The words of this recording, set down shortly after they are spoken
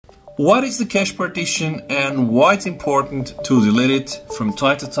What is the cache partition and why it's important to delete it from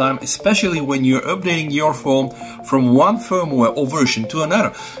time to time, especially when you're updating your phone from one firmware or version to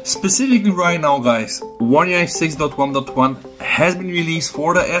another. Specifically right now, guys, One UI 6.1.1 has been released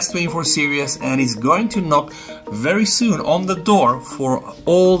for the S24 series and is going to knock very soon on the door for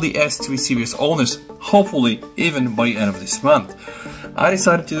all the S3 series owners, hopefully even by the end of this month. I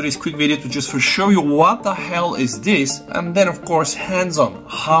decided to do this quick video to just show you what the hell is this, and then of course hands-on,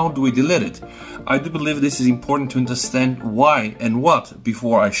 how do we delete it. I do believe this is important to understand why and what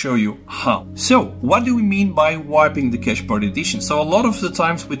before I show you how. So what do we mean by wiping the cache partition? So a lot of the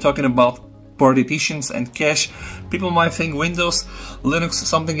times we're talking about partitions and cache. People might think Windows, Linux,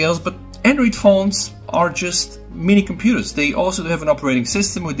 something else, but Android phones are just mini computers. They also have an operating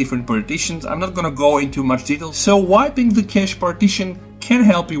system with different partitions. I'm not gonna go into much detail. So wiping the cache partition can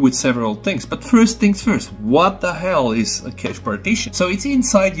help you with several things. But first things first, what the hell is a cache partition? So it's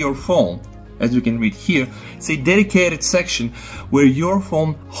inside your phone. As you can read here, it's a dedicated section where your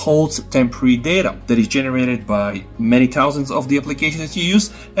phone holds temporary data that is generated by many thousands of the applications that you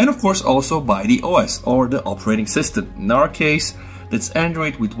use, and of course also by the OS or the operating system. In our case, that's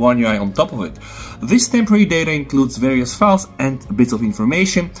Android with One UI on top of it. This temporary data includes various files and bits of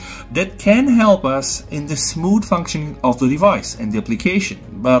information that can help us in the smooth functioning of the device and the application.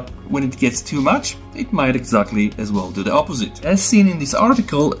 But when it gets too much, it might exactly as well do the opposite. As seen in this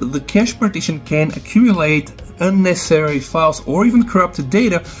article, the cache partition can accumulate unnecessary files or even corrupted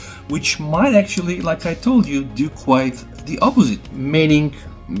data, which might actually, like I told you, do quite the opposite, meaning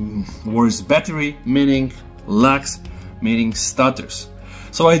worse battery, meaning lags, meaning stutters.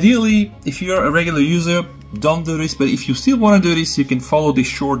 So ideally, if you're a regular user, don't do this, but if you still want to do this, you can follow this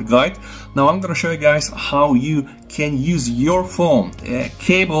short guide. Now I'm going to show you guys how you can use your phone, a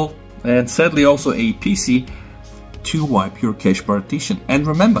cable, and sadly also a PC to wipe your cache partition. And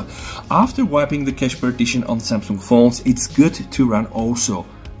remember, after wiping the cache partition on Samsung phones, it's good to run also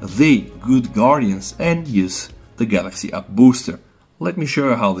the Good Guardians and use the Galaxy App Booster. Let me show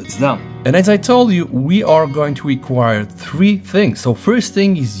you how that's done. And as I told you, we are going to require three things. So first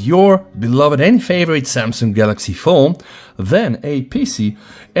thing is your beloved and favorite Samsung Galaxy phone, then a PC,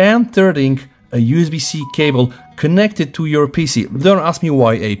 and third thing, a USB-C cable connected to your PC. Don't ask me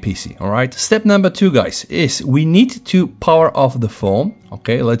why a PC, all right? Step number 2, guys, is we need to power off the phone.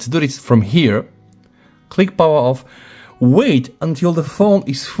 Okay, let's do this from here. Click power off. Wait until the phone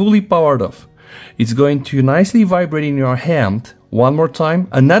is fully powered off. It's going to nicely vibrate in your hand. One more time,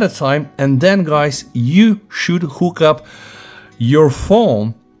 another time, and then guys, you should hook up your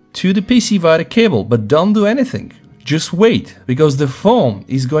phone to the PC via the cable, but don't do anything. Just wait, because the phone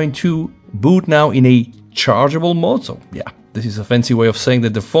is going to boot now in a chargeable mode. So yeah, this is a fancy way of saying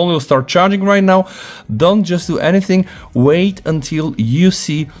that the phone will start charging right now. Don't just do anything. Wait until you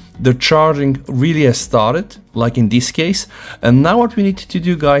see the charging really has started, like in this case. And now what we need to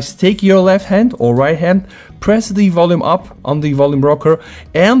do, guys, take your left hand or right hand, press the volume up on the volume rocker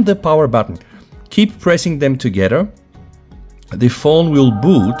and the power button. Keep pressing them together. The phone will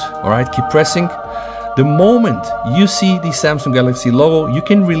boot, all right, keep pressing. The moment you see the Samsung Galaxy logo, you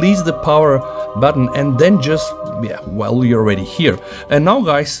can release the power button and then just, well, you're already here. And now,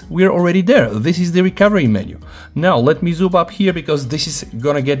 guys, we're already there. This is the recovery menu. Now, let me zoom up here because this is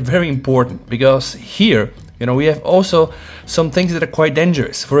gonna get very important, because here, you know, we have also some things that are quite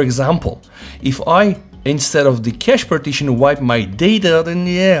dangerous. For example, if I, instead of the cache partition, wipe my data, then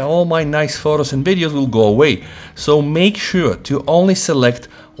yeah, all my nice photos and videos will go away. So make sure to only select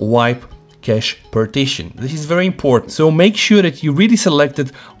wipe cache partition. This is very important. So make sure that you really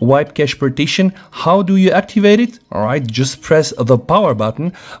selected wipe cache partition. How do you activate it? All right, just press the power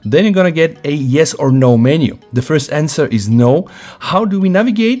button. Then you're gonna get a yes or no menu. The first answer is no. How do we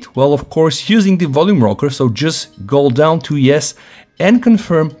navigate? Well, of course, using the volume rocker. So just go down to yes and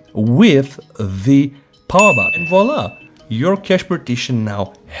confirm with the power button. And voila, your cache partition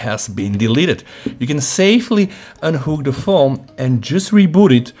now has been deleted. You can safely unhook the phone and just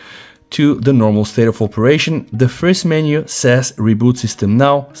reboot it to the normal state of operation. The first menu says reboot system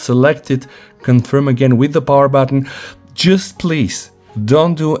now. Select it, confirm again with the power button. Just please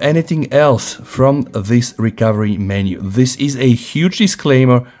don't do anything else from this recovery menu. This is a huge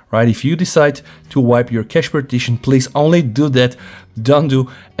disclaimer, right? If you decide to wipe your cache partition, please only do that. Don't do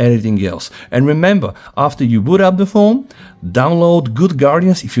anything else. And remember, after you boot up the phone, download Good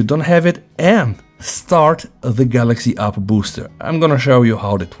Guardians if you don't have it, and start the Galaxy App Booster. I'm gonna show you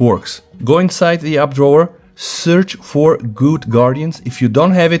how that works. Go inside the app drawer, search for Good Guardians. If you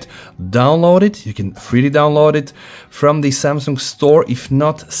don't have it, download it. You can freely download it from the Samsung store. If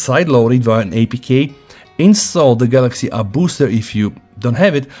not, sideload it via an APK. Install the Galaxy App Booster if you don't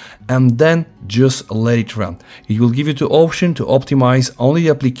have it, and then just let it run. It will give you the option to optimize only the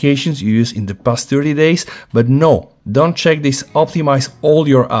applications you use in the past 30 days, but no, don't check this optimize all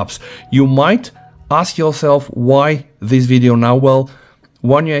your apps. You might ask yourself why this video now. Well,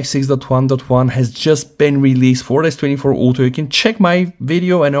 One UI 6.1.1 has just been released for the S24 Ultra. You can check my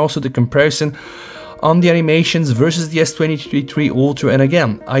video and also the comparison on the animations versus the S23 Ultra. And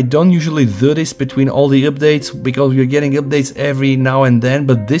again, I don't usually do this between all the updates because we're getting updates every now and then,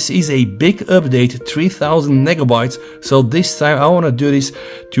 but this is a big update, 3000 megabytes. So this time I want to do this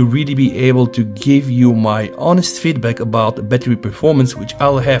to really be able to give you my honest feedback about battery performance, which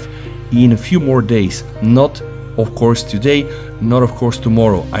I'll have in a few more days. Not of course today, not of course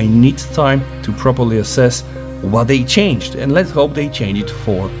tomorrow. I need time to properly assess what they changed, and let's hope they change it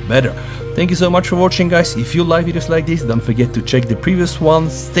for better. Thank you so much for watching, guys. If you like videos like this, don't forget to check the previous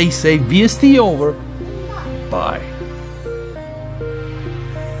ones. Stay safe, VST over, bye.